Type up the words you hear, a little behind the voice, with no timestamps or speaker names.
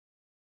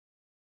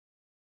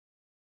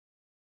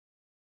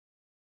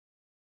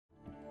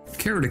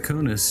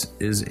Keratoconus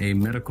is a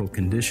medical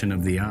condition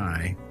of the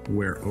eye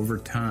where over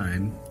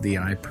time the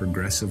eye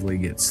progressively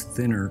gets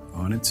thinner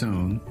on its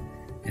own,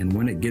 and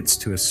when it gets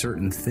to a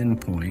certain thin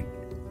point,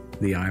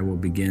 the eye will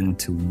begin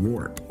to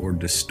warp or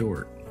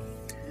distort.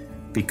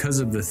 Because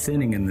of the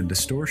thinning and the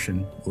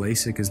distortion,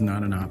 LASIK is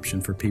not an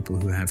option for people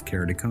who have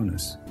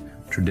keratoconus.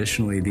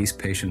 Traditionally, these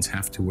patients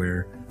have to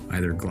wear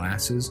either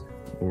glasses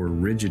or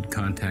rigid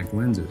contact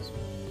lenses.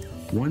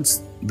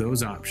 Once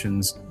those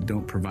options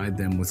don't provide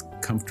them with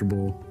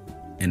comfortable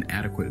and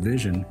adequate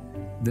vision,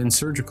 then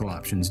surgical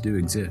options do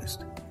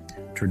exist.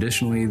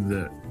 Traditionally,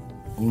 the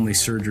only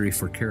surgery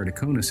for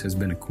keratoconus has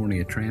been a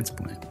cornea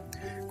transplant.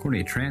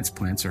 Cornea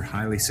transplants are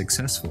highly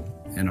successful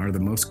and are the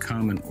most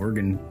common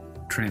organ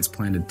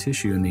transplanted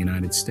tissue in the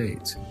United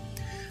States.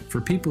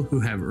 For people who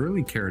have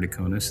early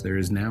keratoconus, there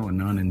is now a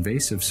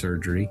non-invasive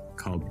surgery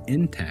called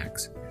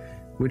INTAX,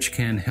 which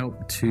can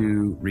help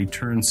to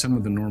return some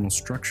of the normal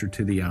structure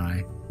to the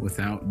eye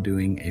without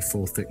doing a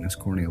full thickness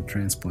corneal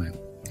transplant.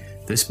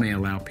 This may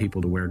allow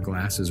people to wear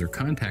glasses or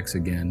contacts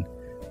again,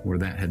 where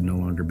that had no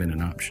longer been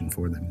an option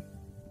for them.